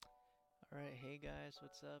Alright, hey guys,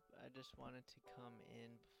 what's up? I just wanted to come in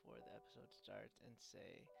before the episode starts and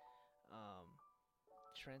say um,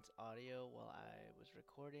 Trent's audio while I was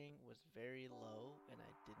recording was very low and I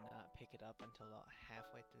did not pick it up until about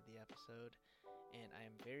halfway through the episode. And I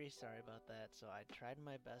am very sorry about that, so I tried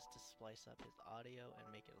my best to splice up his audio and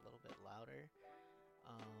make it a little bit louder.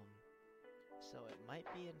 Um, so it might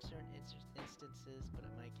be in certain instances, but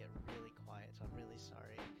it might get really quiet, so I'm really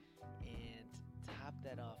sorry. And to top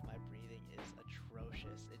that off, my breathing is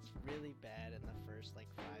atrocious. It's really bad in the first like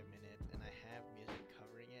 5 minutes, and I have music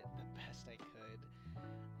covering it the best I could.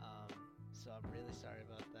 So I'm really sorry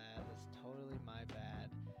about that. It's totally my bad.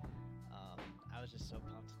 I was just so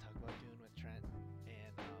pumped to talk about Dune with Trent,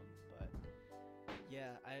 and but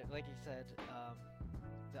yeah, I like you said,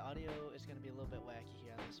 the audio is going to be a little bit wacky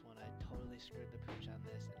here on this one. I totally screwed the pooch on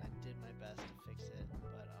this, and I did my best to fix it.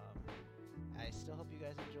 But I still hope you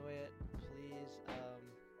guys enjoy it.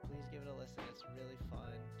 Please give it a listen. It's really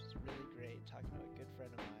fun. It's really great talking to a good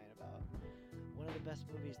friend of mine about one of the best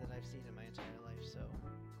movies that I've seen in my entire life. So,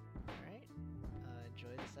 all right,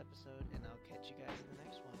 enjoy this episode, and I'll catch you guys in the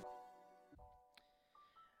next one.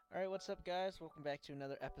 All right, what's up, guys? Welcome back to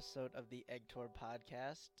another episode of the Egg Tour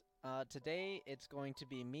podcast. Today, it's going to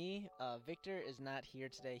be me. Victor is not here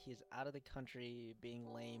today. He's out of the country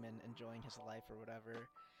being lame and enjoying his life or whatever.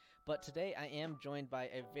 But today, I am joined by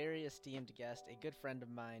a very esteemed guest, a good friend of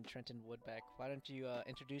mine, Trenton Woodbeck. Why don't you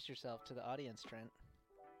introduce yourself to the audience, Trent?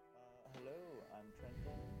 Hello, I'm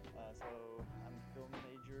Trenton. I'm a film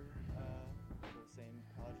major, go same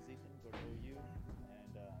college as Ethan, go to OU,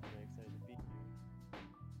 and I'm very excited to be here.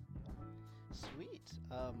 Sweet.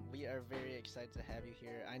 We are very excited to have you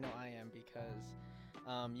here. I know I am because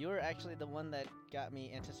you were actually the one that got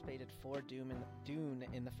me anticipated for Dune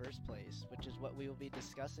in the first place, which is what we will be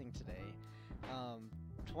discussing today.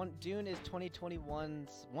 Dune is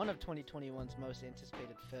 2021's one of 2021's most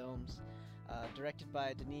anticipated films, directed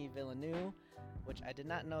by Denis Villeneuve, which I did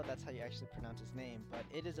not know that's how you actually pronounce his name, but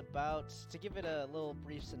it is about, to give it a little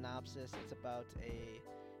brief synopsis, it's about a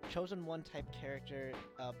chosen one type character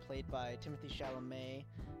played by Timothée Chalamet.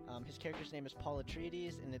 His character's name is Paul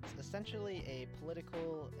Atreides, and it's essentially a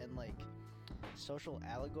political and social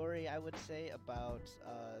allegory, I would say, about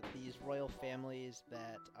these royal families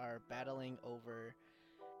that are battling over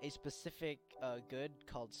a specific good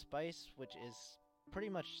called spice, which is pretty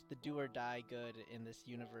much the do or die good in this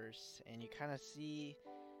universe, and you kind of see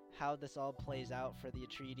how this all plays out for the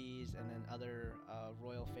Atreides and then other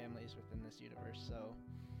royal families within this universe. So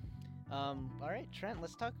all right, Trent,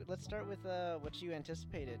 let's start with what you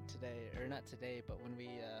anticipated today, or not today, but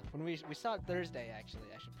when we saw it Thursday.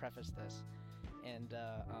 Actually, I should preface this, and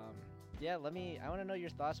yeah, I want to know your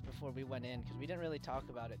thoughts before we went in because we didn't really talk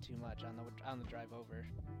about it too much on the drive over.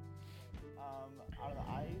 I don't know.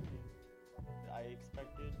 I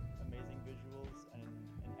expected amazing visuals and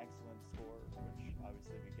an excellent score, which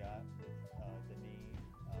obviously we got with Denis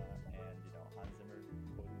and Hans Zimmer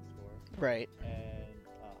composing the score. Right. And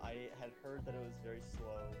I had heard that it was very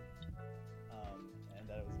slow, and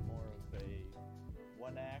that it was more of a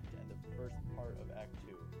one act and the first part of Act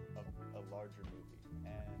 2 of a larger movie.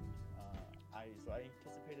 And I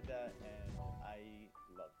anticipated that, and I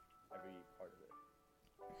loved every part of it.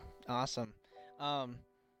 Awesome.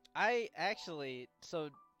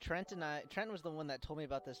 Trent was the one that told me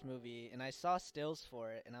about this movie, and I saw stills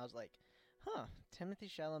for it, and I was like, huh, Timothée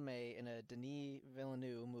Chalamet in a Denis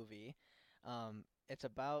Villeneuve movie. It's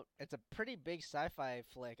a pretty big sci-fi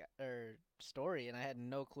flick or story, and I had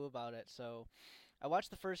no clue about it. So I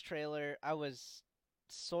watched the first trailer. I was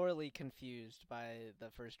sorely confused by the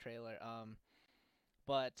first trailer.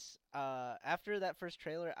 But after that first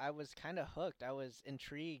trailer, I was kind of hooked. I was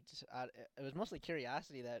intrigued. It was mostly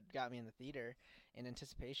curiosity that got me in the theater in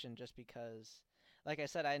anticipation, just because, like I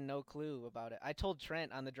said, I had no clue about it. I told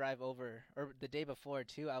Trent on the drive over, or the day before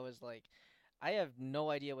too, I was like, I have no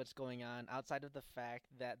idea what's going on outside of the fact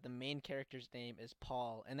that the main character's name is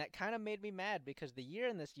Paul, and that kind of made me mad because the year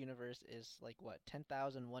in this universe is like what,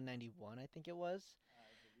 10,191, I think it was.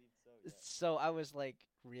 I believe so, yes. So I was like,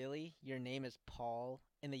 really? Your name is Paul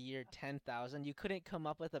in the year 10,000? You couldn't come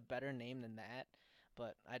up with a better name than that?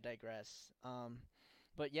 But I digress.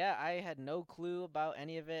 But yeah, I had no clue about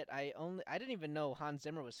any of it. I didn't even know Hans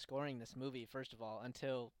Zimmer was scoring this movie, first of all,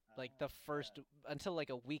 until Yeah. until like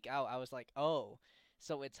a week out. I was like, "Oh,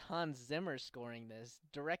 so it's Hans Zimmer scoring this,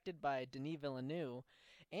 directed by Denis Villeneuve."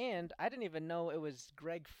 And I didn't even know it was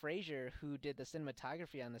Greg Fraser who did the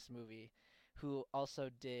cinematography on this movie, who also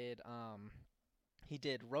did he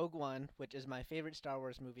did Rogue One, which is my favorite Star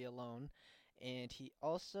Wars movie alone, and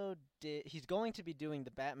he's going to be doing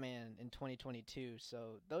the Batman in 2022.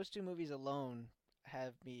 So those two movies alone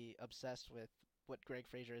have me obsessed with what Greg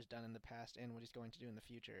Fraser has done in the past and what he's going to do in the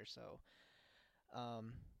future. So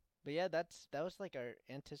um but yeah, that was like our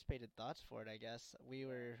anticipated thoughts for it, I guess. We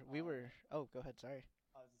Um, were Oh, go ahead, sorry.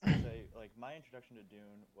 I was just gonna say, like, my introduction to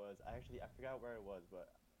Dune was I forgot where I was, but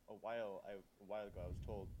a while ago I was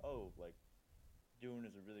told, oh, like Dune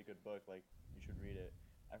is a really good book, like you should read it.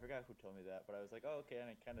 I forgot who told me that, but I was like, oh, okay, and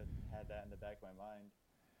I kind of had that in the back of my mind.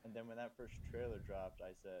 And then when that first trailer dropped,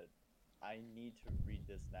 I said, I need to read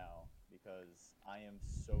this now because I am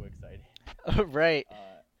so excited. Right.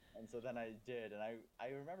 Uh, and so then I did, and I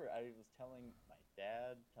remember I was telling my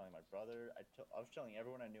dad, telling my brother, I was telling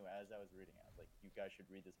everyone I knew as I was reading it. I was like, "You guys should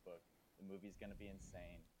read this book. The movie's gonna be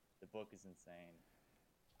insane. The book is insane.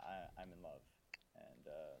 I'm in love." And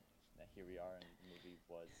here we are, and the movie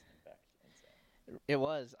was in fact insane. It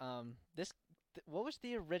was. What was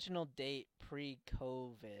the original date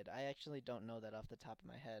pre-COVID? I actually don't know that off the top of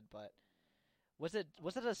my head, but was it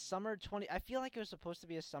a summer 20? I feel like it was supposed to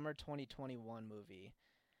be a summer 2021 movie,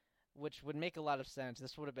 which would make a lot of sense.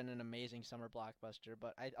 This would have been an amazing summer blockbuster,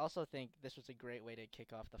 but I also think this was a great way to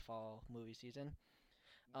kick off the fall movie season.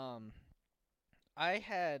 Um, I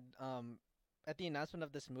had at the announcement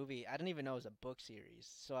of this movie, I didn't even know it was a book series,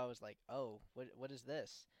 so I was like, "Oh, what is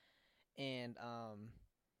this?" And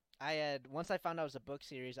I had once I found out it was a book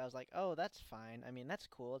series, I was like, "Oh, that's fine. I mean, that's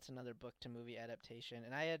cool. It's another book to movie adaptation."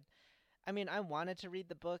 And I mean, I wanted to read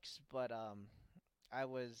the books, but I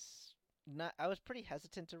was not. I was pretty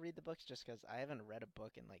hesitant to read the books just because I haven't read a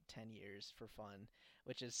book in like 10 years for fun,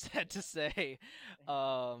 which is sad to say.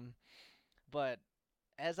 Um, but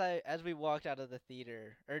as we walked out of the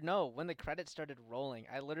theater, or no, when the credits started rolling,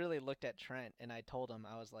 I literally looked at Trent and I told him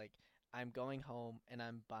I was like, I'm going home and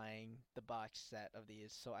I'm buying the box set of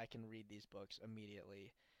these so I can read these books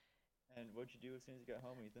immediately. And what'd you do as soon as you got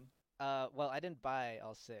home, Ethan? Well, I didn't buy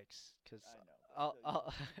all six because I know, but I'll, still,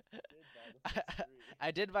 I'll you did buy the first three.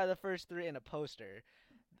 I did buy the first three in a poster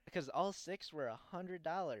because all six were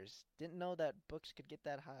 $100. Didn't know that books could get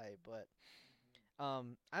that high, but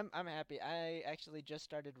I'm happy. I actually just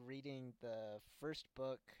started reading the first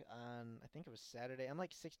book on I think it was Saturday. I'm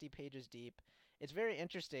like 60 pages deep. It's very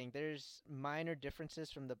interesting. There's minor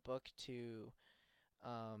differences from the book to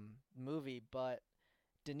movie, but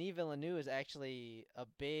Denis Villeneuve is actually a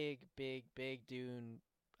big Dune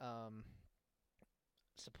um,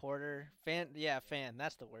 supporter, fan. Yeah, fan.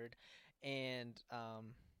 That's the word. And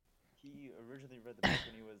He originally read the book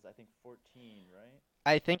when he was, I think, 14, right?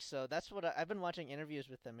 I think so. That's what I've been watching interviews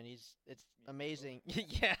with him, and it's Me too. amazing.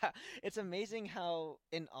 Yeah, it's amazing how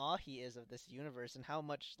in awe he is of this universe and how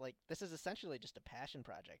much like this is essentially just a passion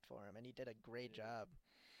project for him, and he did a It great is. job.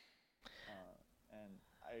 And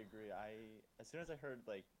I agree. As soon as I heard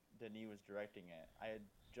like Denis was directing it, I had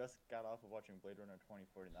just got off of watching Blade Runner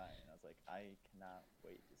 2049, and I was like, I cannot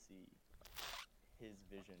wait to see his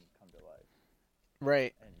vision come to life.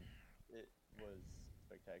 Right. And it was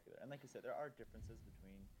spectacular. And like you said, there are differences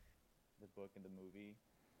between the book and the movie.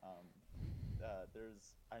 Um,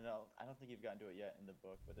 there's I don't think you've gotten to it yet in the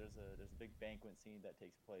book, but there's a big banquet scene that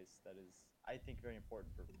takes place that is I think very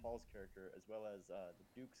important for Paul's character as well as the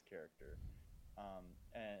Duke's character.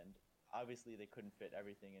 And obviously they couldn't fit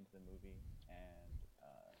everything into the movie, and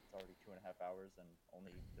it's already 2.5 hours and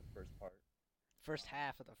only the first part. First Um,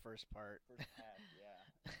 half of the first part. First half, yeah.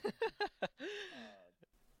 uh,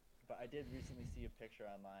 but I did recently see a picture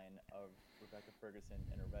online of Rebecca Ferguson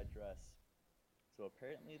in a red dress. So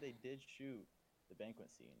apparently they did shoot the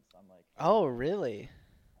banquet scene. So I'm like, Oh, really?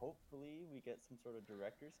 hopefully we get some sort of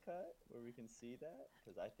director's cut where we can see that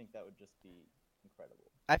because I think that would just be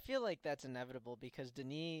incredible. I feel like that's inevitable because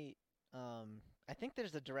Denis, I think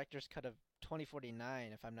there's a director's cut of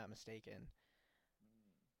 2049 if I'm not mistaken.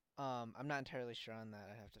 Mm, I'm not entirely sure on that.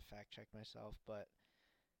 I have to fact check myself, but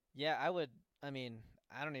yeah, I would. I mean,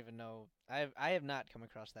 I don't even know. I have not come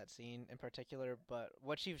across that scene in particular, but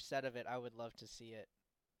what you've said of it, I would love to see it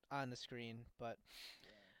on the screen.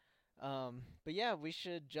 yeah. But yeah, we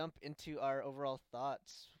should jump into our overall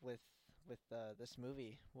thoughts with this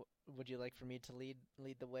movie. Would you like for me to lead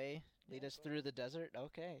the way, lead Yeah, us go through ahead. the desert?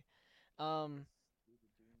 Okay. Lead Um, us through the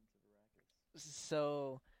dunes of Arrakis.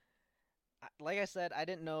 so like I said, I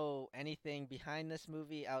didn't know anything behind this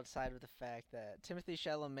movie outside of the fact that Timothy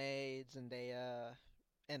Chalamet, Zendaya,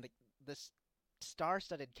 and this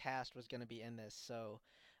star-studded cast was going to be in this. So,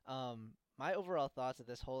 my overall thoughts of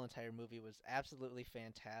this whole entire movie was absolutely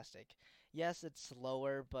fantastic. Yes, it's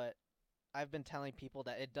slower, but I've been telling people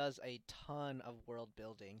that it does a ton of world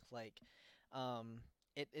building. Like, um,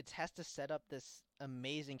 it has to set up this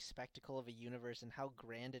amazing spectacle of a universe and how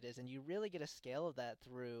grand it is, and you really get a scale of that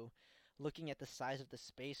through looking at the size of the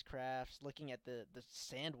spacecrafts, looking at the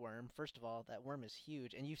sandworm. First of all, that worm is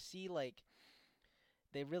huge, and you see like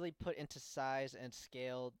they really put into size and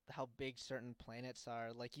scale how big certain planets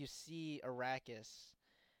are. Like you see Arrakis,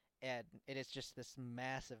 and it is just this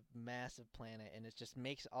massive, massive planet, and it just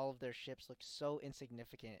makes all of their ships look so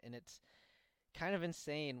insignificant, and it's kind of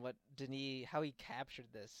insane what Denis how he captured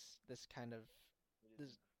this kind of It is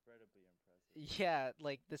this incredibly impressive. yeah,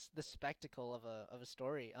 like this the spectacle of a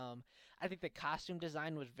story. I think the costume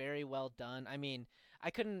design was very well done. I mean,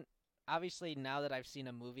 I couldn't obviously now that I've seen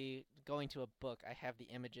a movie, going to a book, I have the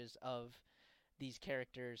images of these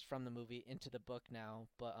characters from the movie into the book now,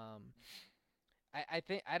 but Hmm. I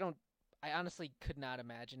think I don't I honestly could not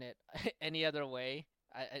imagine it any other way.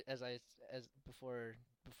 As as before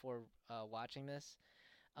watching this,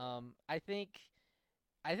 Yeah.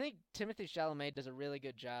 I think Timothy Chalamet does a really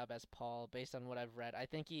good job as Paul, based on what I've read. I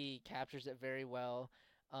think he captures it very well.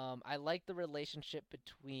 I like the relationship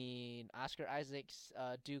between Oscar Isaac's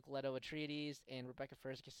Duke Leto Atreides and Rebecca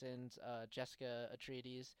Ferguson's Jessica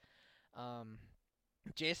Atreides. Um,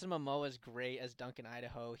 Jason Momoa is great as Duncan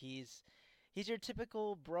Idaho. He's your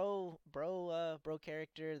typical bro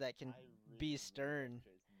character that can I be really, really like stern.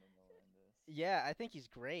 Jason Momoa in this. Yeah, I think he's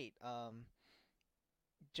great.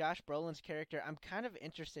 Josh Brolin's character, I'm kind of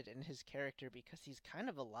interested in his character because he's kind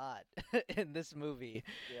of a lot in this movie.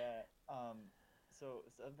 Yeah. So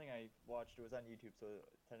something I watched, it was on YouTube, so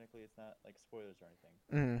technically it's not like spoilers or anything.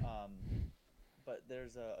 Mm. Um, but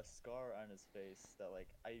there's a scar on his face that like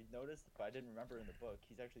I noticed, but I didn't remember in the book.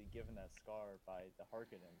 He's actually given that scar by the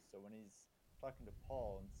Harkonnens. So when he's talking to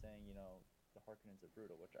Paul and saying, the Harkonnens are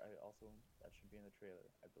brutal, which I also that should be in the trailer,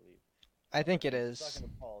 I believe. I But think it when he's talking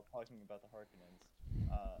is. to Paul, talking about the Harkonnens,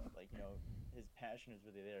 like his passion is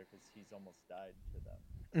really there because he's almost died to them.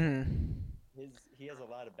 So Mm. he has a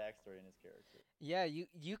lot of backstory in his character. Yeah,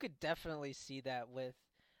 you could definitely see that with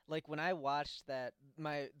like when I watched that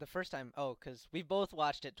the first time. Oh, because we both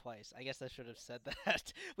watched it twice. I guess I should have Yes. said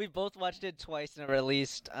that. We both watched it twice and it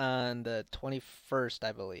released on the 21st,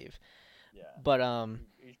 I believe. Yeah. But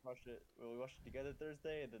We each watched it. Well, we watched it together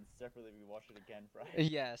Thursday, and then separately we watched it again Friday.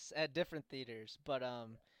 yes, at different theaters. But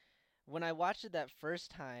when I watched it that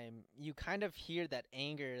first time, you kind of hear that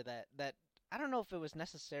anger that I don't know if it was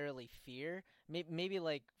necessarily fear, maybe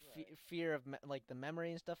like Right. fear of like the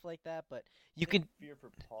memory and stuff like that. But I you think can fear for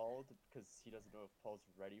Paul because he doesn't know if Paul's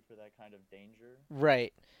ready for that kind of danger.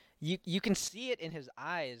 right, you can see it in his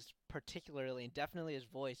eyes particularly, and definitely his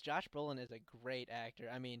voice. Josh Brolin is a great actor.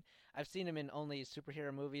 I mean, I've seen him in only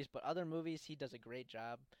superhero movies, but other movies he does a great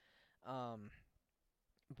job. Um,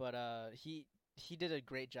 but he did a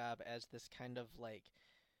great job as this kind of like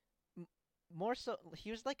m- more so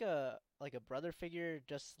he was like a brother figure,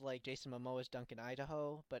 just like Jason Momoa's Duncan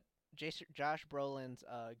Idaho, but Josh Brolin's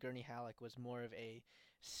Gurney Halleck was more of a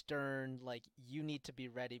stern, like you need to be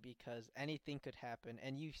ready because anything could happen.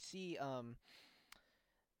 And you see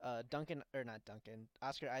Duncan or not Duncan,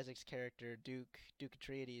 Oscar Isaac's character Duke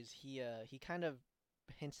Atreides, he kind of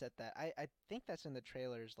hints at that. I think that's in the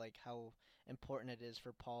trailers, like how important it is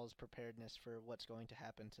for Paul's preparedness for what's going to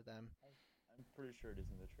happen to them. I, I'm pretty sure it is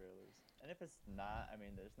in the trailers. And if it's not, I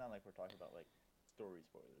mean, it's not like we're talking about like story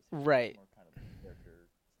spoilers here. It's Right. more kind of character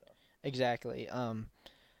stuff. Exactly.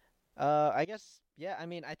 I guess yeah. I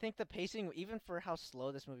mean, I think the pacing, even for how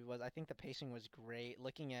slow this movie was, I think the pacing was great.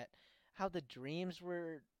 Looking at how the dreams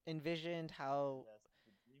were envisioned, how Yes,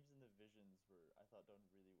 the dreams and the visions were I thought done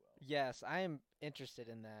really well. yes, I am interested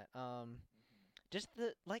in that. Hmm. Just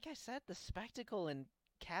the like I said, the spectacle and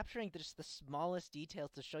capturing just the smallest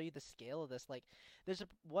details to show you the scale of this. Like, there's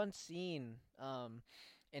one scene,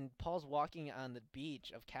 and Paul's walking on the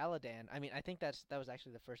beach of Caladan. I mean, I think that was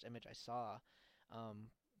actually the first image I saw, um,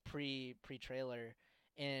 pre trailer.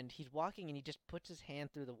 And he's walking and he just puts his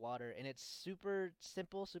hand through the water and it's super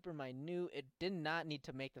simple, super minute. It did not need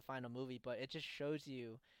to make the final movie, but it just shows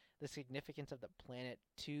you the significance of the planet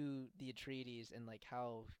to the Atreides and like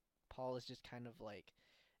how Paul is just kind of like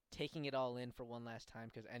taking it all in for one last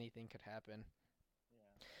time because anything could happen. Yeah.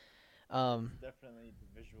 It's Um, definitely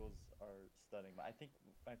the visuals are stunning. But I think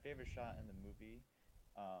my favorite shot in the movie,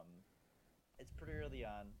 um, it's pretty early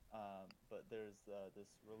on, but there's this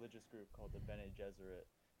religious group called the Bene Gesserit,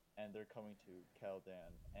 and they're coming to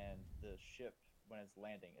Caldan, and the ship when it's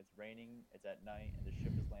landing, it's raining, it's at night, and the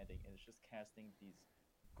ship is landing, and it's just casting these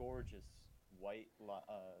gorgeous white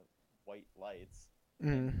lights,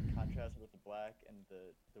 and mm, contrast with the black and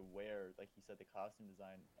the wear, like you said, the costume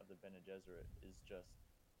design of the Bene Gesserit is just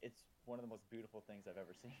it's one of the most beautiful things I've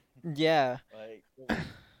ever seen. Yeah. Like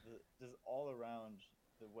just all around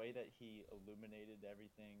the way that he illuminated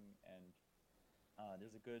everything, and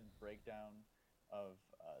there's a good breakdown of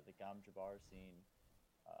the Gam Jabbar scene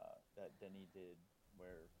that Denny did,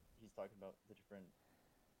 where he's talking about the different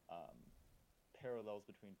um, parallels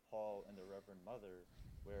between Paul and the Reverend Mother,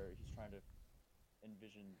 where he's trying to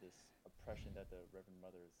envision this oppression that the Reverend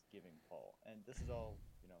Mother is giving Paul. And this is all,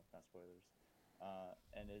 not spoilers.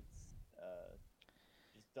 And it's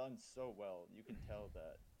just done so well. You can tell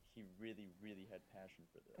that he really, really had passion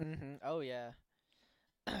for this. Oh yeah.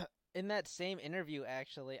 In that same interview,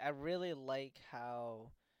 actually, I really like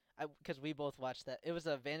how, because we both watched that. It was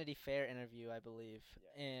a Vanity Fair interview, I believe,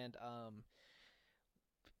 Yeah. and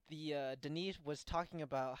the Denise was talking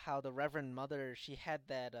about how the Reverend Mother, she had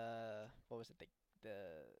that what was it, the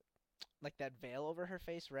like that veil over her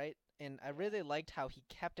face, right? And I Yeah. really liked how he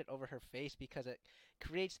kept it over her face because it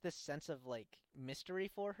creates this sense of like mystery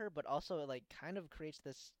for her, but also it like kind of creates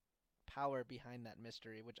this power behind that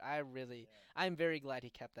mystery, which Yeah. I'm very glad he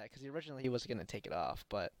kept that because originally he was gonna take it off,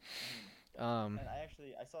 but Hmm. um And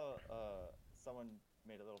I saw someone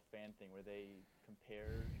made a little fan thing where they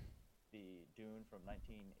compared the Dune from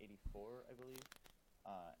 1984, I believe,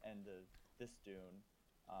 and this Dune,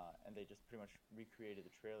 and they just pretty much recreated the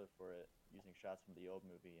trailer for it using shots from the old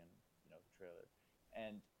movie and the trailer,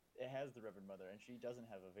 and it has the Reverend Mother, and she doesn't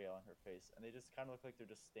have a veil on her face, and they just kind of look like they're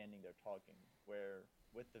just standing there talking. Where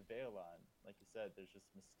with the veil on, like you said, there's just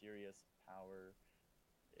mysterious power.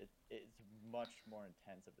 It's much more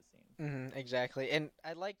intense of a scene. exactly. And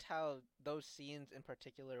I liked how those scenes in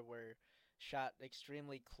particular were shot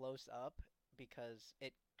extremely close up because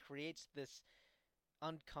it creates this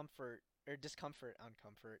uncomfort or discomfort,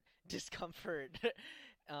 uncomfort, discomfort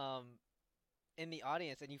um in the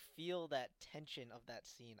audience, and you feel that tension of that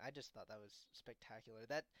scene. I just thought that was spectacular.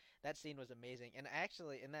 That scene was amazing. And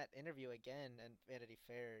actually in that interview again in Vanity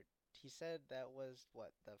Fair, he said that was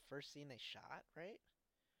what the first scene they shot, right?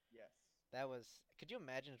 Yes. That was. Could you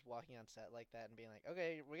imagine just walking on set like that and being like,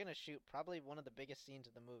 "Okay, we're gonna shoot probably one of the biggest scenes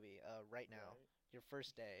of the movie, right now. Right. Your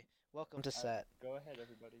first day. Welcome to Uh, set." Go ahead,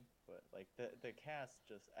 everybody. But like the cast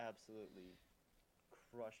just absolutely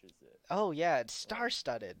crushes it. Oh yeah, it's Like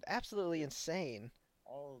star-studded, absolutely just insane.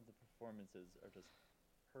 all of the performances are just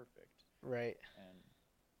perfect. Right. And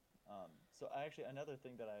so actually another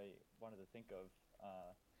thing that I wanted to think of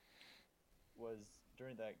was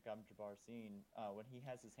during that Gam Jabbar scene when he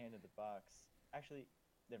has his hand in the box. Actually,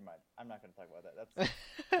 never mind. I'm not going to talk about that. That's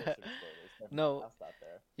closer to spoilers. Never mind. No, I'll stop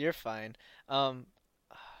there. you're fine. Um,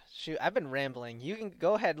 shoot, I've been rambling. You can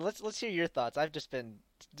go ahead. Let's hear your thoughts. I've just been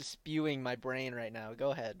spewing my brain right now.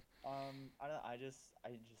 Go ahead. I don't. I just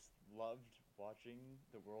loved watching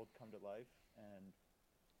the world come to life and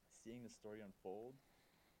seeing the story unfold.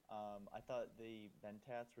 I thought the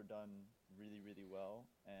mentats were done really, really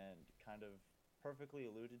well and kind of perfectly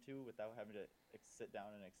alluded to without having to sit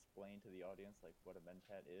down and explain to the audience like what a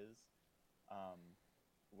mentat is. Um,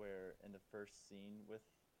 where in the first scene with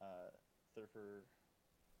uh, Thurfer,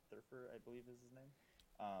 Thurfer, I believe is his name,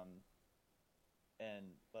 um,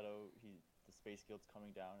 and Leto, the space guild's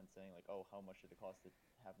coming down and saying like, "Oh, how much did it cost to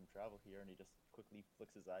have him travel here?" And he just quickly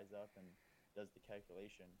flicks his eyes up and does the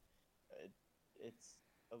calculation. It, it's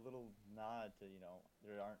a little nod to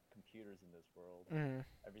there aren't computers in this world. Mm,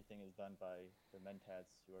 Everything is done by the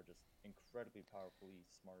mentats, who are just incredibly powerfully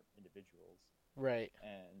smart individuals. right.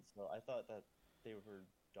 And so I thought that they were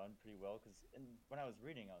done pretty well because when I was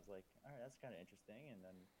reading, I was like, all right, that's kind of interesting. And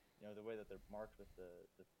then the way that they're marked with the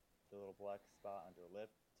little black spot on their lip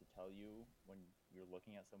to tell you when you're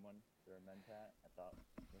looking at someone they're a mentat, I thought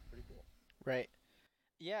was pretty cool. Right.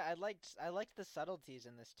 Yeah, I liked the subtleties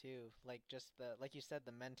in this too. Like just the like you said,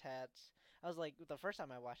 the mentats. I was like the first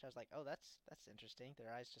time I watched, I was like, oh, that's interesting.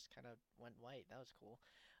 Their eyes just kind of went white. That was cool.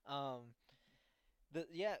 Um,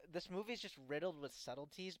 this movie is just riddled with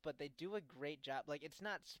subtleties, but they do a great job. Like it's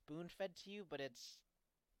not spoon fed to you, but it's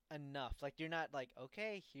enough. Like you're not like,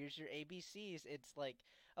 okay, here's your ABCs. It's like,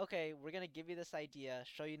 okay, we're gonna give you this idea,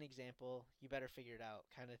 show you an example. You better figure it out,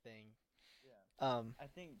 kind of thing. Yeah, Um, I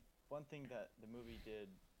think one thing that the movie did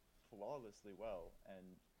flawlessly well, and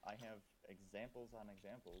I have examples on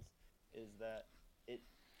examples, is that it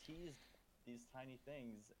teased these tiny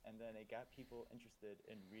things and then it got people interested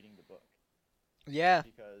in reading the book. yeah.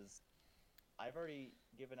 Because I've already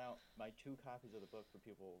given out my two copies of the book for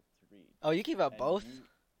people to read, Oh, you gave out and both?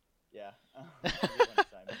 yeah, I gave one to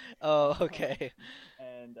Simon, Oh, um, okay.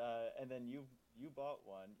 and then you bought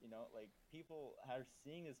one. Like people are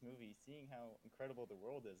seeing this movie, seeing how incredible the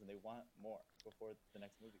world is, and they want more before the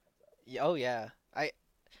next movie comes out. Yeah, oh yeah.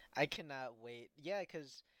 I cannot wait. Yeah,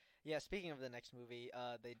 cause yeah. Speaking of the next movie,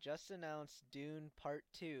 they just announced Dune Part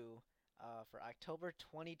Two, for October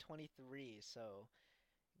 2023. So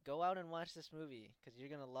go out and watch this movie, cause you're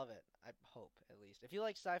gonna love it. I hope, at least. If you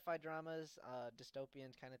like sci-fi dramas,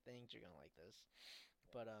 dystopian kind of things, you're gonna like this.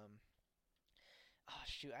 But oh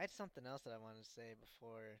shoot, I had something else that I wanted to say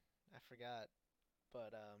before I forgot.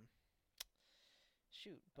 But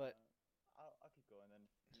shoot, but I'll keep going, then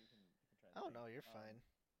you can try and oh think. no, you're fine.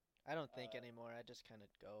 I don't think Uh, anymore. I just kind of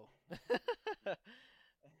go.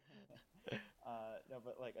 no,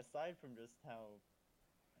 but like aside from just how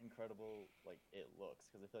incredible like it looks,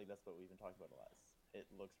 because I feel like that's what we've been talking about a lot. It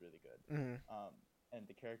looks really good, Mhm. um, and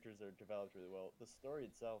the characters are developed really well. The story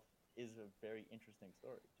itself is a very interesting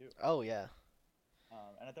story too, Oh yeah.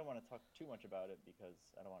 and I don't want to talk too much about it because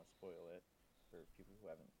I don't want to spoil it for people who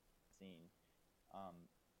haven't seen. Um,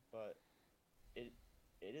 but it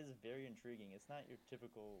it is very intriguing. It's not your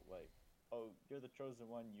typical like, oh, you're the chosen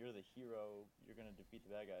one, you're the hero, you're gonna defeat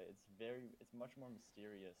the bad guy. It's much more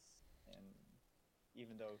mysterious, and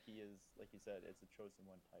even though he is, like you said, it's a chosen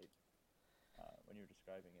one type. When you're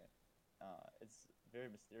describing it, it's very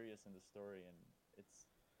mysterious in the story, and it's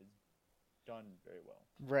done very well.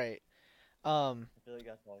 Right. Um, I feel like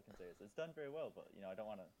that's all I can say is it's done very well, but I don't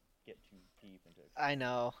want to get too deep into I explaining it.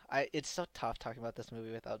 know. It's so tough talking about this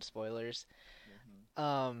movie without spoilers. Hmm.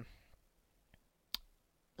 Um,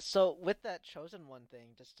 so with that chosen one thing,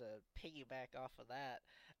 just to piggyback off of that,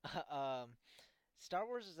 um, Star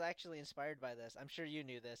Wars is actually inspired by this. I'm sure you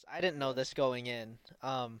knew this. I didn't know Yes, this going in.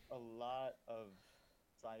 a lot of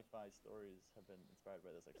sci-fi stories have been inspired by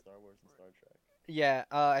this, like Star Wars and Star Trek. Yeah,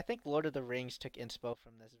 I think Lord of the Rings took inspo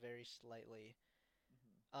from this very slightly.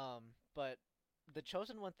 Hmm. But the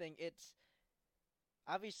chosen one thing, it's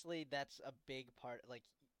obviously that's a big part. Like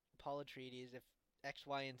Paul Atreides, if X,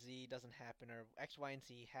 Y, and Z doesn't happen, or X, Y, and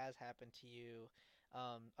Z has happened to you,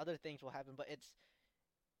 other things will happen. But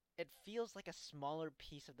it feels like a smaller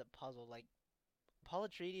piece of the puzzle. Like Paul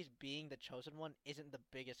Atreides being the chosen one isn't the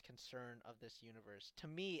biggest concern of this universe. To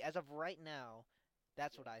me, as of right now,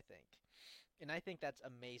 that's what Yes. I think. And I think that's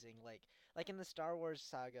amazing. Like in the Star Wars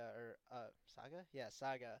saga or saga? Yeah,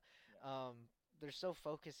 saga. Yeah. Um they're so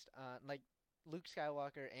focused on like Luke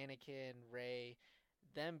Skywalker, Anakin, Rey,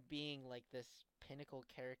 them being like this pinnacle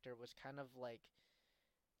character was kind of like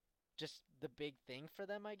just the big thing for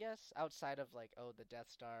them, I guess, outside of like oh the Death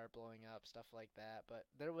Star blowing up, stuff like that. But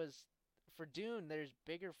there was for Dune, there's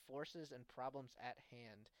bigger forces and problems at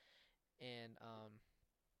hand. And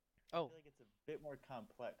I oh, feel like it's a bit more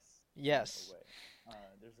complex in a yes. way.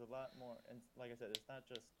 There's a lot more, and like I said, it's not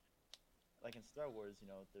just like in Star Wars.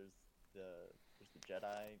 There's the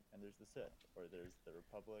Jedi and there's the Sith, or there's the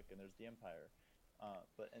Republic and there's the Empire.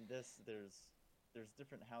 But in this, there's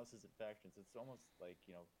different houses and factions. It's almost like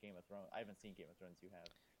Game of Thrones. I haven't seen Game of Thrones. You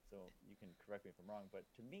have, so you can correct me if I'm wrong. But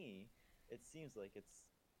to me, it seems like it's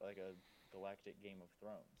like a galactic Game of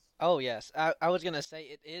Thrones. Oh yes, I was gonna say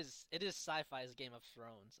it is sci-fi's Game of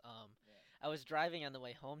Thrones. Yeah. I was driving on the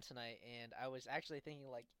way home tonight, and I was actually thinking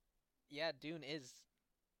like, yeah, Dune is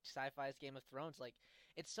sci-fi's Game of Thrones. Like,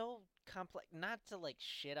 it's so complex. Not to like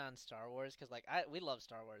shit on Star Wars, because like we love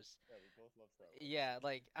Star Wars. Yeah, we both love Star Wars. Yeah,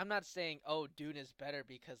 like I'm not saying oh Dune is better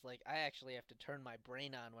because like I actually have to turn my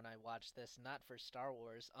brain on when I watch this, not for Star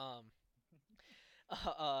Wars.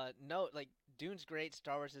 No, like Dune's great,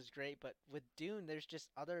 Star Wars is great, but with Dune, there's just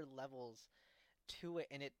other levels to it,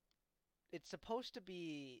 and it's supposed to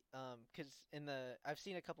be because in the I've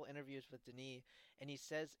seen a couple interviews with Denis, and he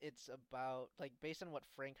says it's about like based on what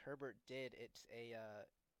Frank Herbert did, it's a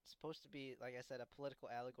supposed to be like I said a political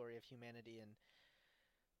allegory of humanity and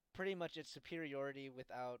pretty much its superiority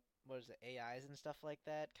without what is it AIs and stuff like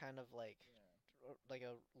that, kind of like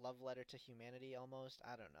a love letter to humanity almost.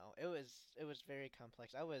 I don't know. It was very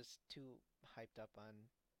complex. I was too hyped up on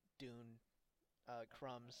Dune At the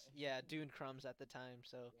crumbs. time. Yeah, Dune crumbs at the time.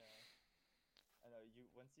 So Yeah. I know you.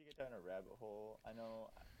 Once you get down a rabbit hole, I know.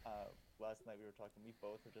 Last night we were talking. We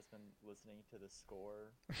both have just been listening to the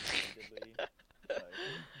score repeatedly. Like,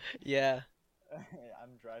 yeah,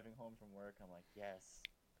 I'm driving home from work. I'm like, yes,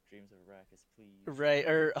 Dreams of Arrakis, please. right.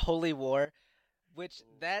 Or Holy War, which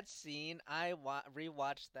Ooh, that scene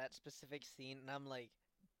rewatched that specific scene and I'm like,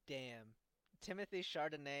 damn, Timothy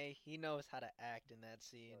Chardonnay, he knows how to act in that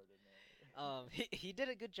scene. Chardonnay. He did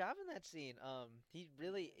a good job in that scene. He He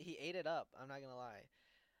really did. he ate it up. I'm not gonna lie.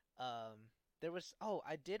 Um, there was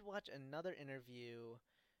I did watch another interview.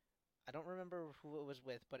 I don't remember who it was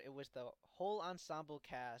with, but it was the whole ensemble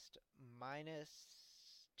cast minus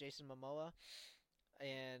Jason Momoa,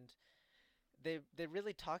 and they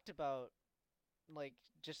really talked about like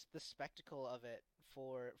just the spectacle of it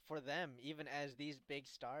for them, even as these big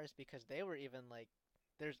stars, because they were even like,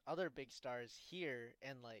 there's other big stars here,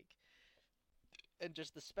 and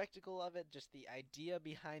just the spectacle of it, just the idea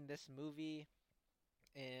behind this movie,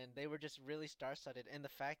 and they were just really star-studded. And the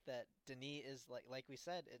fact that Denis is like we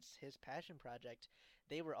said, it's his passion project.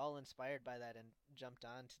 They were all inspired by that and jumped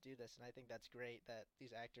on to do this, and I think that's great that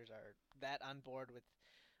these actors are that on board with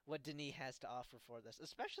what Denis has to offer for this,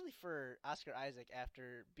 especially for Oscar Isaac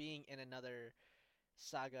after being in another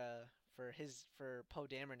saga for Poe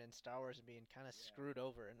Dameron in Star Wars and being kind of Yeah. screwed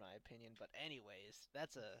over in my opinion. But anyways,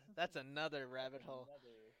 that's another rabbit hole.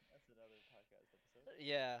 That's another podcast episode.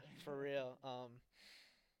 Yeah, for real.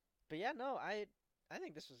 But yeah, no, I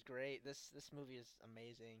think this was great. This movie is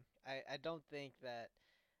amazing. I don't think that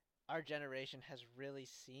our generation has really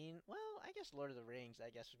seen. Well, I guess Lord of the Rings, I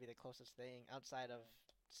guess, would be the closest thing outside of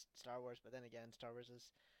Yeah. Star Wars. But then again, Star Wars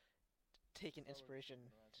is taking Star Wars has inspiration,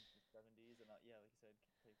 been around since the 70s, and yeah, like you said,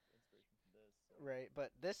 can take inspiration from this. So right?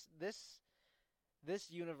 But this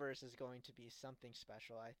universe is going to be something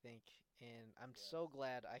special, I think, and I'm yes, so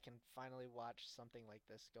glad I can finally watch something like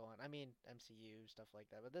this go on. I mean, MCU stuff like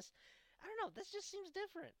that, but this, I don't know, this just seems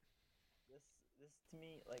different. this this to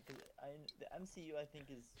me, like, 'cause the MCU I think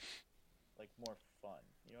is like more fun.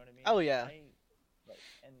 You know what I mean? Oh yeah. Like,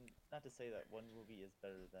 and not to say that one movie is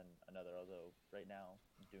better than another, although right now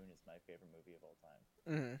Dune is my favorite movie of all time.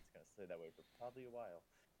 Hmm. It's gonna stay that way for probably a while.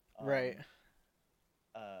 Right.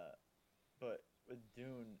 Um, uh, but with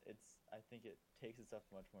Dune, I think it takes itself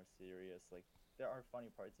much more serious. Like there are funny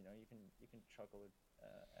parts, you can chuckle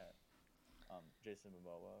at Jason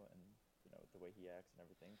Momoa and the way he acts and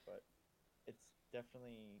everything, but it's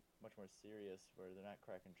definitely much more serious where they're not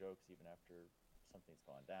cracking jokes even after something's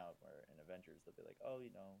gone down. Where in Avengers they'll be like, oh,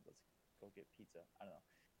 let's go get pizza. I don't know.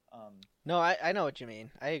 No, I know what you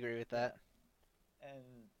mean. I agree with that. Yeah,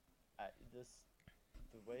 and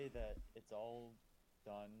the way that it's all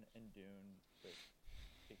done in Dune with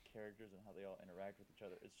the characters and how they all interact with each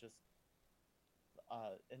other, it's just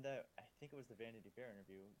in that I think it was the Vanity Fair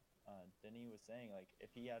interview. Denis was saying like if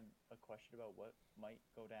he had a question about what might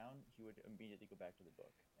go down, he would immediately go back to the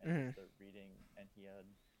book and Hmm. start reading. And he had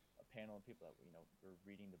a panel of people that were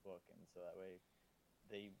reading the book, and so that way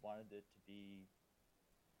they wanted it to be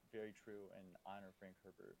very true and honor Frank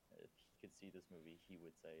Herbert. If he could see this movie, he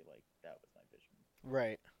would say like that was my vision.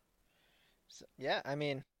 Right. So, yeah, I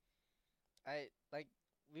mean, I like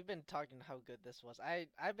we've been talking how good this was.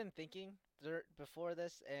 I've been thinking before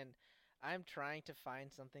this, and I'm trying to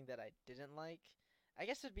find something that I didn't like. I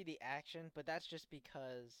guess it'd be the action, but that's just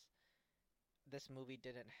because this movie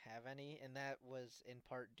didn't have any, and that was in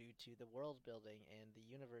part due to the world building and the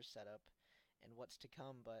universe setup and what's to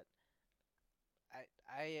come. But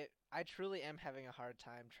I truly am having a hard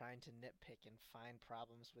time trying to nitpick and find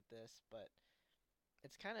problems with this, but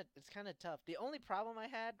it's kind of tough. The only problem I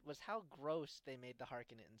had was how gross they made the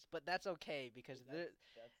Harkonnens, but that's okay because they're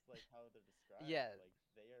That's like how they're described. yeah. Like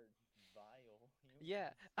they are vile Yeah,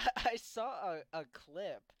 humans. I saw a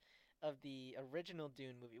clip of the original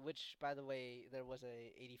Dune movie, which, by the way, there was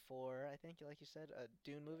a 84, I think, like you said, a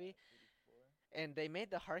Dune movie, Yeah, 84. and they made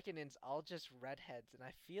the Harkonnens all just redheads, and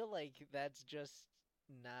I feel like that's just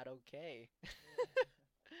not okay. Yeah.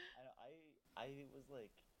 I know. I was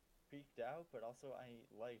like freaked out, but also I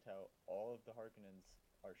liked how all of the Harkonnens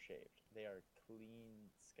are shaved. They are clean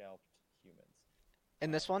scalped humans.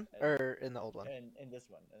 In this one, And or in the old one? in this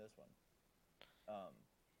one, um,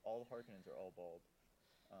 all the Harkonnens are all bald.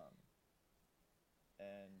 Um,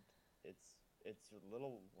 and it's a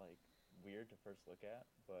little like weird to first look at,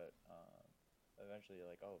 but eventually you're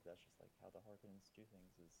like, oh, that's just like how the Harkonnens do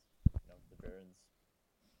things. Is the Baron's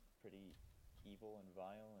pretty evil and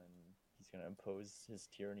vile, and he's gonna impose his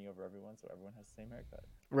tyranny over everyone, so everyone has the same haircut.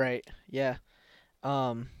 Right. Yeah.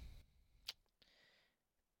 Um,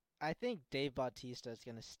 I think Dave Bautista is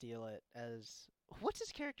gonna steal it as what's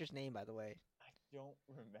his character's name, by the way? I don't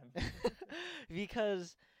remember.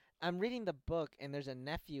 Because I'm reading the book and there's a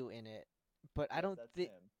nephew in it, but I Yes, don't that's think.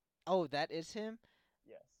 him. Oh, that is him.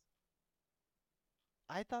 Yes.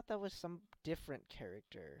 I thought that was some different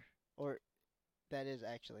character, or that is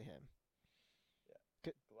actually him. Yeah.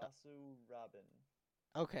 C- Glossu Robin.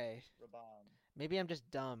 Okay, Rabam. maybe I'm just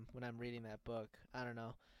dumb when I'm reading that book. I don't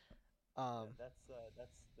know. Yeah, Um, that's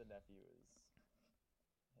the nephew is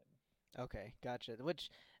him. okay, gotcha. Which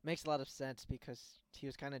makes a lot of sense because he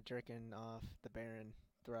was kind of jerking off the Baron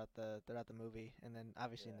throughout the movie, and then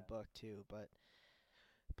obviously in Yeah. the book too. But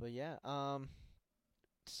yeah.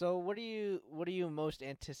 So what are you most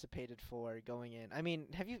anticipated for going in? I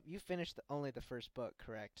mean, have you finished only the first book,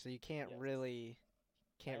 correct? So you can't Yes. really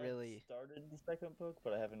I Can't have really. started the second book,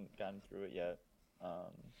 but I haven't gotten through it yet.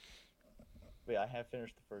 Um, but yeah, I have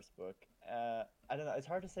finished the first book. I don't know. It's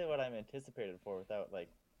hard to say what I'm anticipated for without like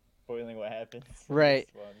spoiling what happens in this Right.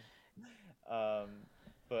 one. Um,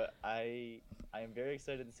 but I am very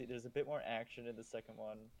excited to see. There's a bit more action in the second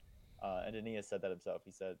one, and Aeneas said that himself.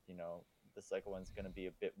 He said, the second one's going to be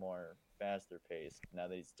a bit more faster paced now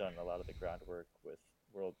that he's done a lot of the groundwork with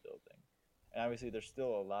world building. And obviously, there's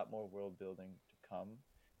still a lot more world building to come.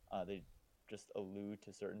 They just allude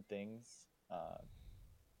to certain things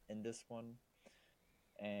in this one,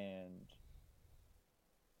 and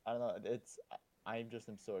I don't know. I'm just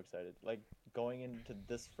am so excited. Like going into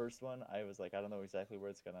this first one, I was like, I don't know exactly where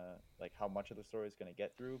it's gonna like how much of the story is gonna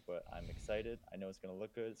get through, but I'm excited. I know it's gonna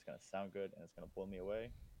look good, it's gonna sound good, and it's gonna blow me away.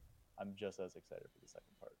 I'm just as excited for the second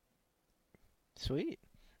part. Sweet.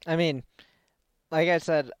 I mean, like I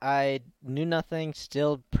said, I knew nothing.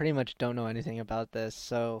 Still, pretty much don't know anything about this.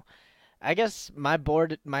 So I guess my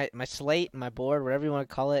board, my slate, my board, whatever you want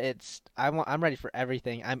to call it, I'm ready for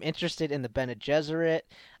everything. I'm interested in the Bene Gesserit.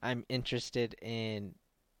 I'm interested in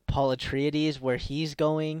Paul Atreides, where he's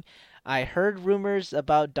going. I heard rumors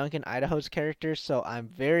about Duncan Idaho's character, so I'm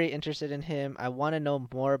very interested in him. I want to know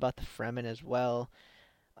more about the Fremen as well.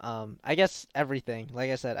 I guess everything. Like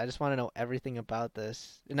I said, I just want to know everything about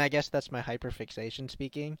this, and I guess that's my hyperfixation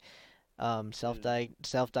speaking.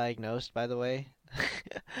 Self-diagnosed, by the way.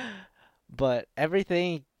 But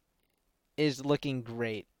everything is looking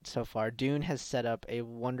great so far. Dune has set up a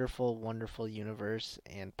wonderful, wonderful universe,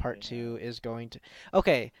 and part They two have. is going to.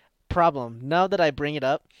 Okay, problem. Now that I bring it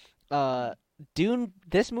up, Mhm. uh, Dune.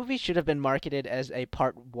 This movie should have been marketed as a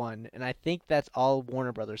part one, and I think that's all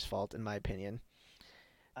Warner Brothers' fault, in my opinion.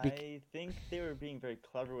 Bec- I think they were being very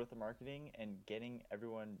clever with the marketing and getting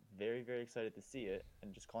everyone very, very excited to see it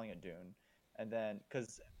and just calling it Dune. And then,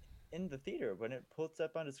 because in the theater, when it puts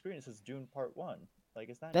up on the screen, it says Dune Part 1. Like,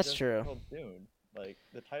 it's not that's just true. called Dune. Like,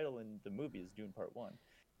 the title in the movie is Dune Part 1.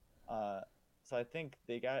 Uh, so I think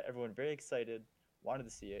they got everyone very excited, wanted to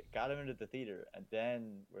see it, got them into the theater, and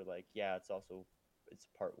then we're like, yeah, it's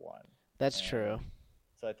Part 1. That's true. And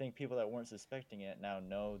so I think people that weren't suspecting it now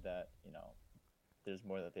know that, there's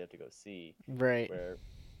more that they have to go see. Right. Where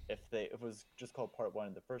if it was just called part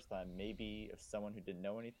one the first time, maybe if someone who didn't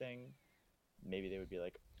know anything, maybe they would be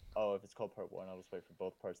like, oh, if it's called part one, I'll just wait for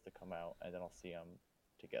both parts to come out and then I'll see them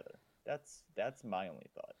together. That's my only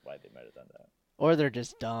thought why they might have done that. Or they're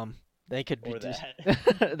just dumb. They could be Or just.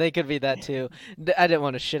 that. They could be that too. I didn't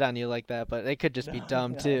want to shit on you like that, but they could just No, be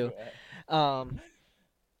dumb no, too. go ahead. Um.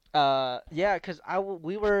 Yeah, cause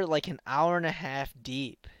we were like an hour and a half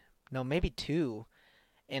deep. No, maybe two.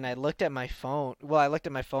 And I looked at my phone. Well, I looked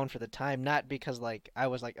at my phone for the time, not because like I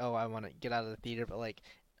was like, oh, I want to get out of the theater, but like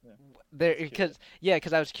Yeah, there, just curious. because yeah,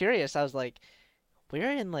 because I was curious. I was like, we're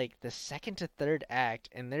in like the second to third act,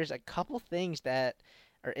 and there's a couple things that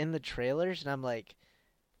are in the trailers, and I'm like,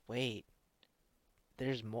 wait,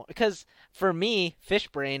 there's more. Because for me,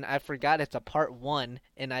 Fishbrain, I forgot it's a part one,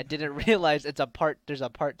 and I didn't realize it's a part. There's a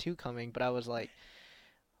part two coming, but I was like,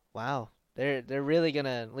 wow, they're really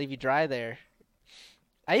gonna leave you dry there.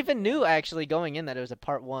 I even Yeah. knew actually going in that it was a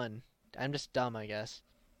part one. I'm just dumb, I guess.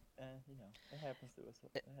 It happens to us.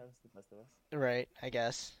 It happens to the best of us. Right, I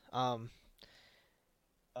guess. Oh,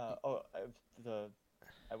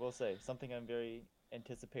 I will say something I'm very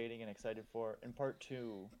anticipating and excited for. In part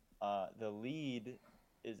two, the lead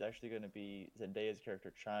is actually going to be Zendaya's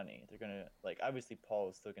character Chani. They're going to like obviously Paul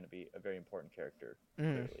is still going to be a very important character,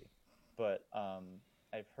 Mm, clearly, but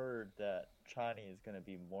I've heard that Chani is going to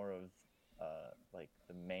be more of like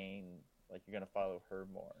the main like you're going to follow her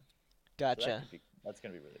more. So gotcha. that's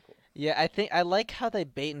going to be really cool. Yeah, I think I like how they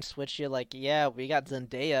bait and switch you. Like, yeah, we got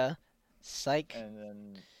Zendaya, psych. And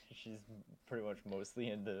then she's pretty much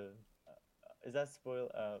mostly in the. Is that spoil?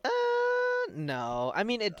 No. I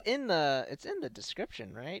mean, No. it's in the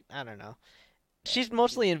description, right? I don't know. Yeah. She's She's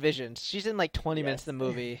mostly in Visions. She's in like 20 minutes of yes. the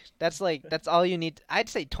movie. That's all you need. I'd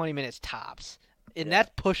say 20 minutes tops, and Yeah.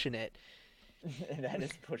 that's pushing it. And that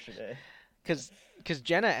is pushing it. Cause, cause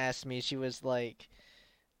Jenna asked me, she was like,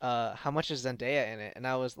 how much is Zendaya in it? And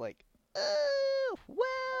I was like,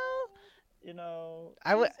 well,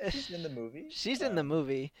 I would. She's in the movie. She's in the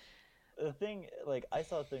movie. The thing, like, I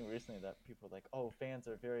saw a thing recently that people were like, oh, fans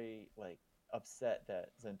are very like upset that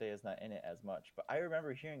Zendaya's not in it as much. But I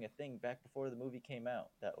remember hearing a thing back before the movie came out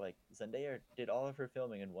that like Zendaya did all of her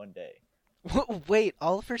filming in one day. Wait,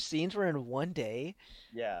 all of her scenes were in one day?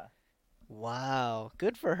 Yeah, Wow,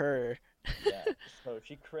 good for her. yeah. So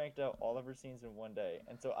she cranked out all of her scenes in one day,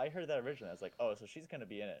 and so I heard that originally. I was like, oh, so she's gonna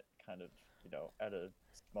be in it, kind of, at a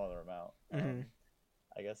smaller amount. Hmm.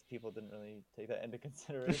 I guess people didn't really take that into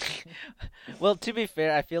consideration. Well, to be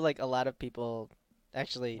fair, I feel like a lot of people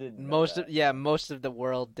actually Didn't know that. Yeah, most of the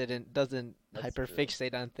world doesn't that's true.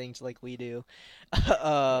 hyperfixate on things like we do.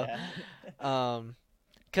 uh, Yeah. um,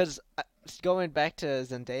 because going back to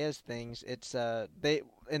Zendaya's things, it's they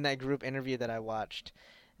in that group interview that I watched,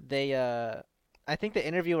 they I think the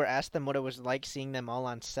interviewer asked them what it was like seeing them all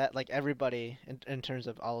on set, like everybody in terms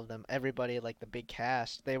of all of them, everybody like the big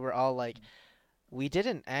cast, they were all like, we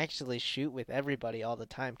didn't actually shoot with everybody all the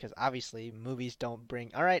time because obviously movies don't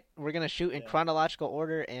bring. All right, we're gonna shoot in Yeah. chronological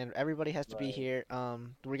order and everybody has to be Right. here.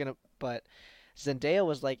 But Zendaya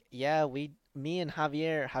was like, yeah, me and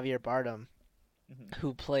Javier Bardem, Hmm.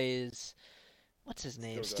 who plays what's his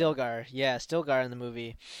name, Stilgar. Stilgar, yeah, Stilgar in the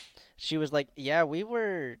movie. She was like, yeah, we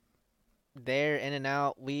were there in and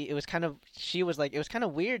out. It was kind of she was like it was kind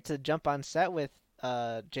of weird to jump on set with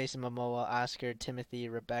Jason Momoa, Oscar, Timothy,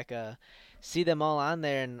 Rebecca, see them all on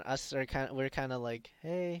there and us are we're kind of like,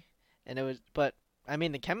 hey, and it was but I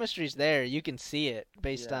mean the chemistry's there. You can see it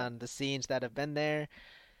based Yeah. on the scenes that have been there.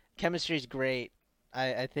 Chemistry's great.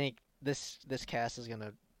 I think this cast is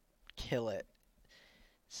gonna kill it.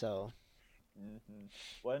 So,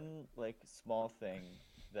 One like small thing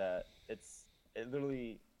that it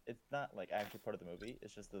literally it's not like actually part of the movie.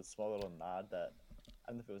 It's just a small little nod that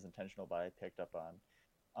I don't know if it was intentional, but I picked up on.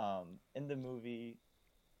 In the movie,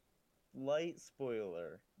 light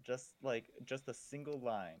spoiler, just a single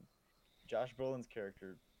line. Josh Brolin's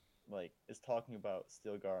character is talking about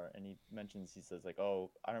Stilgar, and he says like,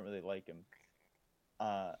 "Oh, I don't really like him."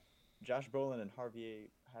 Uh, Josh Brolin and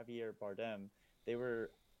Javier Bardem, they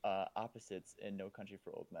were opposites in No Country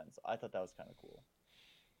for Old Men. So I thought that was kind of cool.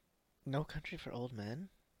 No Country for Old Men.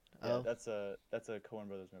 Yeah, Oh, that's a Coen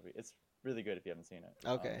Brothers movie. It's really good if you haven't seen it.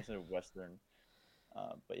 okay. It's a western.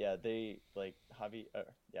 But yeah, they like Javier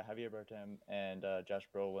Bardem and Josh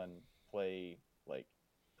Brolin play like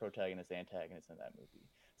protagonist antagonists in that movie.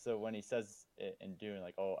 So when he says it in Dune,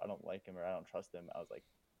 like, "Oh, I don't like him" or "I don't trust him," I was like,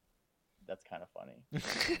 "That's kind of funny."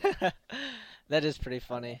 That is pretty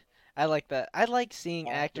I don't know. funny. I like that. I like seeing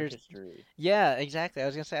Actor actors. history. Yeah, exactly. I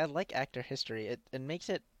was gonna say I like actor history. It makes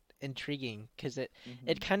it intriguing because it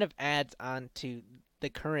Hmm. kind of adds on to the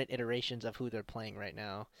current iterations of who they're playing right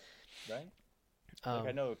now. Right? Like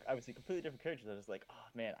I Um, know obviously completely different characters. I was like, oh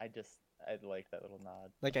man, I like that little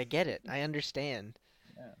nod. like I get it. I understand.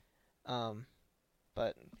 Yeah. Um,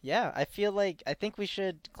 But yeah, I think we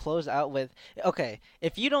should close out with okay,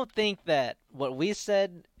 if you don't think that what we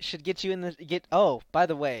said should get you in the get oh, by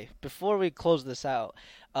the way, before we close this out,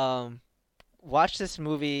 um watch this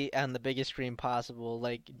movie on the biggest screen possible,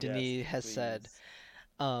 like Yes, Denis has said. please.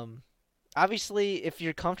 Um Obviously, if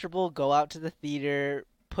you're comfortable, go out to the theater,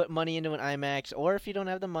 put money into an IMAX, or if you don't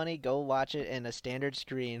have the money, go watch it in a standard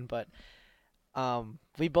screen, but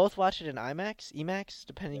we both watched it in IMAX, EMAX,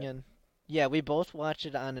 depending Yeah. on. Yeah, we both watched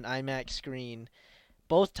it on an IMAX screen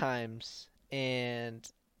both times, and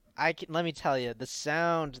let me tell you, the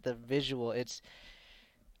sound, the visual,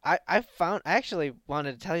 I actually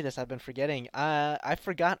wanted to tell you this. I've been forgetting. I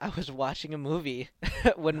forgot I was watching a movie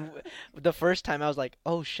when the first time I was like,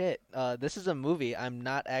 oh shit, this is a movie. I'm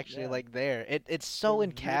not actually Yeah. like there. It's It so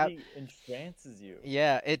in cap. really entrances you.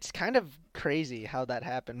 Yeah, it's kind of crazy how that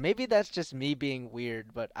happened. Maybe that's just me being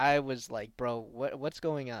weird, but I was like, bro, what's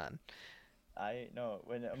going on? I know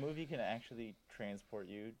when a movie can actually transport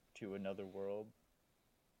you to another world,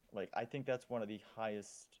 like I think that's one of the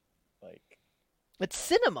highest like It's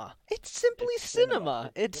cinema. It's simply it's cinema.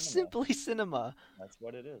 cinema. It's It's cinema. simply cinema. That's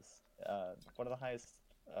what it is. One of the highest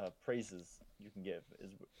praises you can give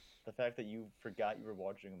is the fact that you forgot you were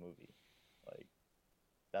watching a movie. Like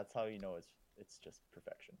that's how you know it's just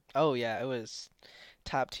perfection. Oh yeah, it was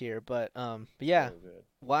top tier, but yeah, So good.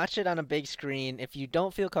 watch it on a big screen. If you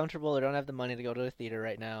don't feel comfortable or don't have the money to go to a theater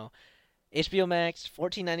right now, HBO Max,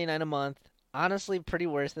 14.99 a month. Honestly, pretty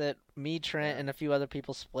worth it. Me, Trent, Yeah, and a few other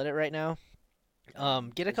people split it right now.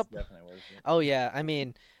 Get a it's couple. definitely worth it. Oh yeah, I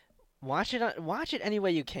mean, watch it any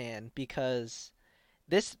way you can because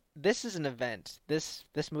this is an event. This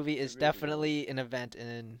movie It is really is. definitely an event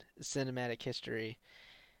in cinematic history.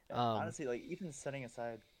 And Um, honestly, like even setting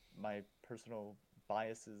aside my personal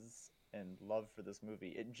biases and love for this movie,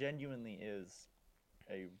 it genuinely is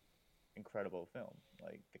a incredible film.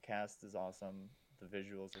 Like the cast is awesome, the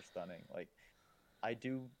visuals are stunning. Like I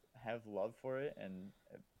do have love for it, and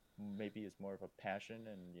maybe it's more of a passion,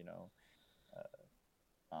 and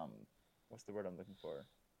um, what's the word I'm looking for?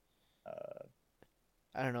 Uh,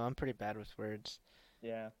 I don't know. I'm pretty bad with words.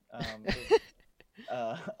 yeah,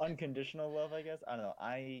 unconditional love, I guess. I don't know.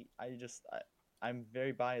 I'm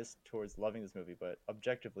very biased towards loving this movie, but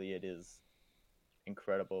objectively, it is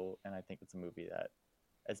incredible, and I think it's a movie that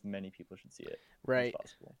as many people should see it as Right,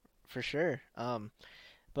 possible. for sure.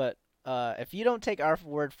 But if you don't take our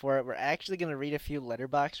word for it, we're actually gonna read a few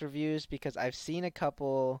letterbox reviews because I've seen a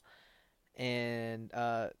couple and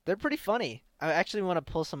they're pretty funny. I actually want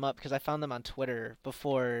to pull some up because I found them on Twitter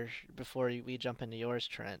before we jump into yours,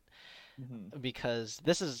 Trent. Hmm. Because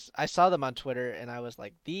I saw them on Twitter and I was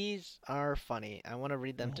like, these are funny. I want to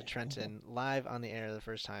read them to Trenton live on the air the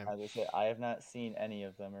first time. As I say, I have not seen any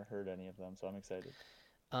of them or heard any of them, so I'm excited.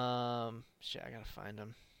 Shit, I gotta find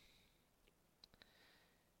them.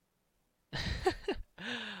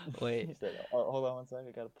 Wait, He said, "Oh, hold on one second.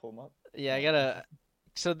 I gotta pull them up." yeah, I gotta.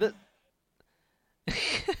 So the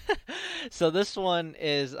so this one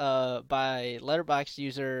is by letterbox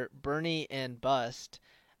user Bernie and Bust.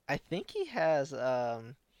 I think he has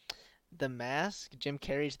the Mask, Jim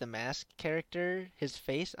Carrey's The Mask character, his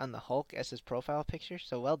face on the Hulk as his profile picture.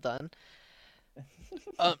 So well done.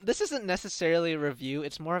 This isn't necessarily a review.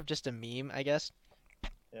 It's more of just a meme, I guess.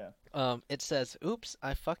 Yeah. It says, "Oops,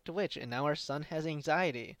 I fucked a witch, and now our son has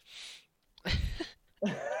anxiety."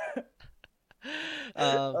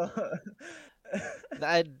 Um,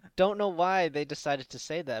 I don't know why they decided to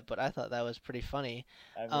say that, but I thought that was pretty funny.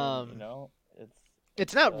 I mean, Um, it's it's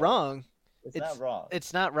it's not wrong. it's not It's wrong.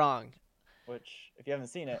 it's not wrong. Which, if you haven't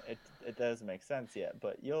seen it, it doesn't make sense yet,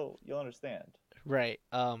 but you'll understand. Right.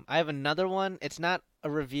 I have another one. It's not a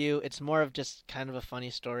review. It's more of just kind of a funny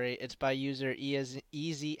story. It's by user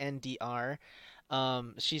EasyNDR.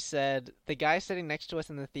 She said the guy sitting next to us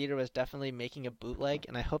in the theater was definitely making a bootleg,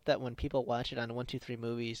 and I hope that when people watch it on 123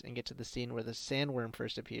 Movies and get to the scene where the sandworm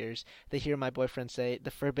first appears, they hear my boyfriend say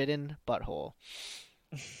the forbidden butthole,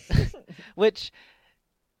 which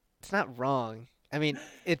it's not wrong. I mean,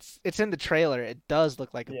 it's in the trailer. It does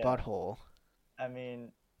look like a Yeah. butthole. I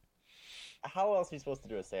mean, how else are you supposed to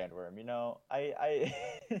do a sandworm?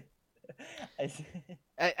 I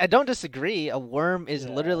I don't disagree. A worm is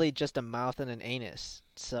yeah. literally just a mouth and an anus.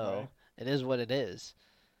 So Right. it is what it is.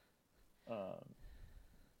 Um,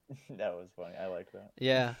 that was funny. I like that.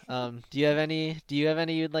 Yeah. Do you have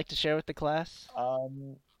any you'd like to share with the class?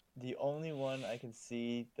 Um, the only one I can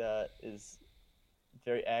see that is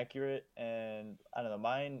very accurate, and I don't know,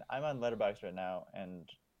 mine. I'm on Letterboxd right now, and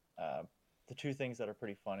uh, the two things that are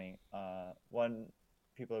pretty funny. One,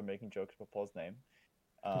 people are making jokes about Paul's name.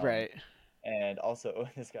 Um, Right. and also,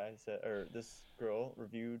 this guy said, or this girl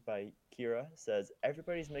reviewed by Kira says,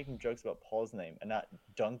 everybody's making jokes about Paul's name and not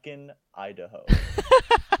Duncan, Idaho.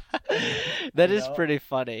 That You is know, pretty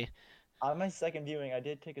funny. on my second viewing, I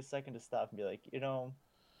did take a second to stop and be like,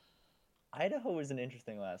 Idaho is an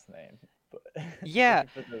interesting last name, but Yeah.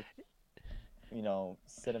 especially for the,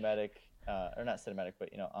 cinematic, or not cinematic, but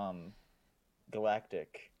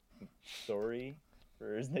galactic story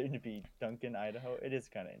for his name to be Duncan, Idaho. It is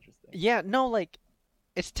kind of interesting. Yeah, no, like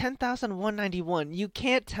it's 10,191. You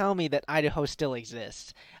can't tell me that Idaho still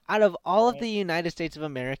exists. Out of all of Right? the United States of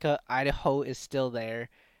America, Idaho is still there.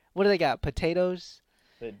 What do they got? Potatoes?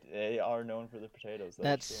 They are known for the potatoes.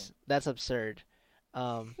 That is true. That's absurd.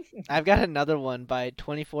 I've got another one by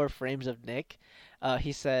 24 Frames of Nick.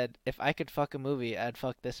 He said, "If I could fuck a movie, I'd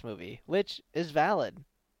fuck this movie," which is valid.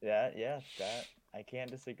 Yeah, yeah, that I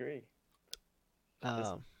can't disagree. This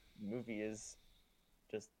Um, movie is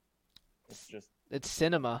just it's just it's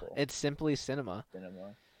cinema. cool It's simply cinema.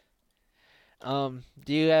 cinema.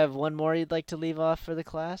 Do you have one more you'd like to leave off for the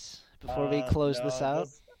class before we close this No, out?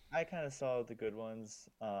 those I kind of saw the good ones.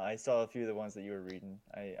 I saw a few of the ones that you were reading.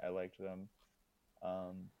 I liked them.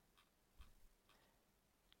 Um,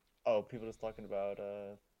 oh, people just talking about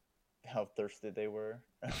how thirsty they were.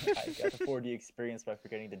 I got the 4D experience by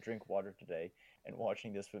forgetting to drink water today, and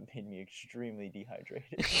watching this would made me extremely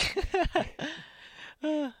dehydrated.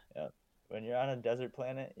 Yeah, when you're on a desert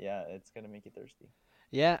planet, yeah, it's gonna make you thirsty.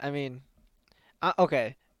 Yeah, I mean,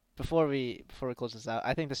 okay. Before we close this out,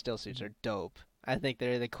 I think the still suits Mhm. are dope. I think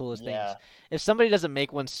they're the coolest things. Yeah, If somebody doesn't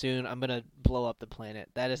make one soon, I'm gonna blow up the planet.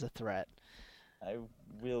 That is a threat. I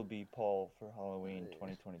will be Paul for Halloween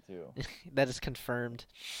 2022. That is confirmed.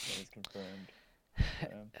 That is confirmed.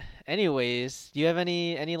 Yeah. Anyways, do you have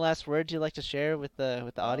any last words you'd like to share with the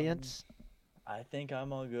Um, audience? I think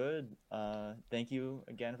I'm all good. Thank you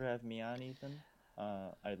again for having me on, Ethan.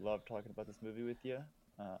 I love talking about this movie with you.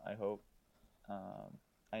 I hope um,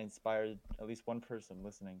 I inspired at least one person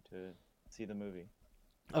listening to see the movie.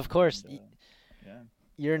 Of course, And yeah,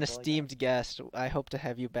 you're an that's all I got. esteemed guest. I hope to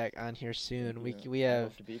have you back on here Thank soon. We you. we I have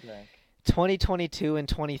hope to be back. 2022 and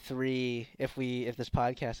 23 if this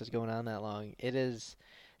podcast is going on that long. It is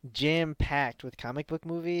jam packed with comic book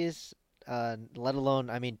movies. Let alone,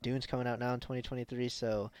 I mean, Dune's coming out now in 2023,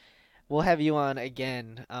 so we'll have you on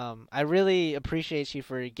again. I really appreciate you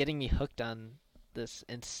for getting me hooked on this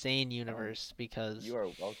insane universe because You are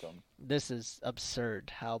welcome. this is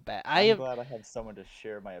absurd how bad I'm glad I have someone to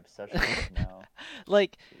share my obsession with now.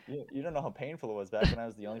 like You don't know how painful it was back when I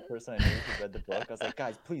was the only person I knew who read the book. I was like,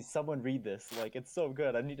 guys, please, someone read this. Like, it's so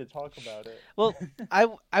good. I need to talk about it. well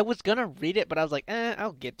I was gonna read it but I was like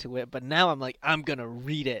I'll get to it, but now I'm like I'm gonna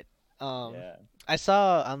read it. Yeah. I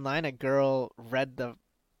saw online a girl read the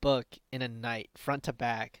book in a night front to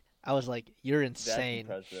back. I was like, you're That's insane.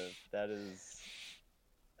 impressive. That is.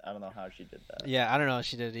 I don't know how she did that. Yeah, I don't know if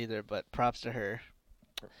she did either, but props to her.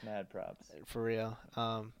 Mad props. For real.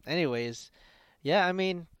 Anyways, yeah, I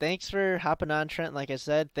mean, thanks for hopping on, Trent. Like I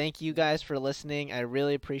said, thank you guys for listening. I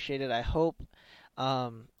really appreciate it. I hope I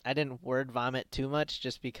didn't word vomit too much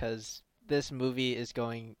just because this movie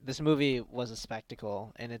was a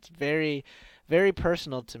spectacle and it's very very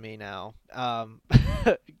personal to me now.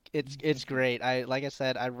 It's great. Like I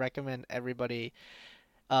said, I recommend everybody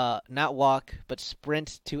not walk but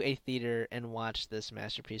sprint to a theater and watch this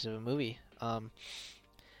masterpiece of a movie. But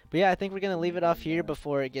yeah, I think we're gonna leave it off here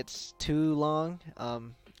before it gets too long.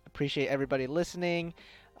 Appreciate everybody listening.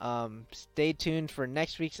 Stay tuned for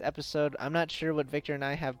next week's episode. I'm not sure what Victor and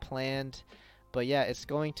I have planned, but yeah, it's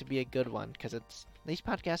going to be a good one because these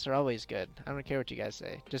podcasts are always good. I don't care what you guys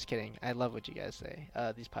say. Just kidding. I love what you guys say.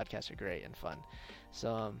 These podcasts are great and fun.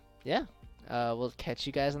 So yeah, we'll catch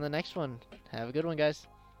you guys on the next one. Have a good one, guys.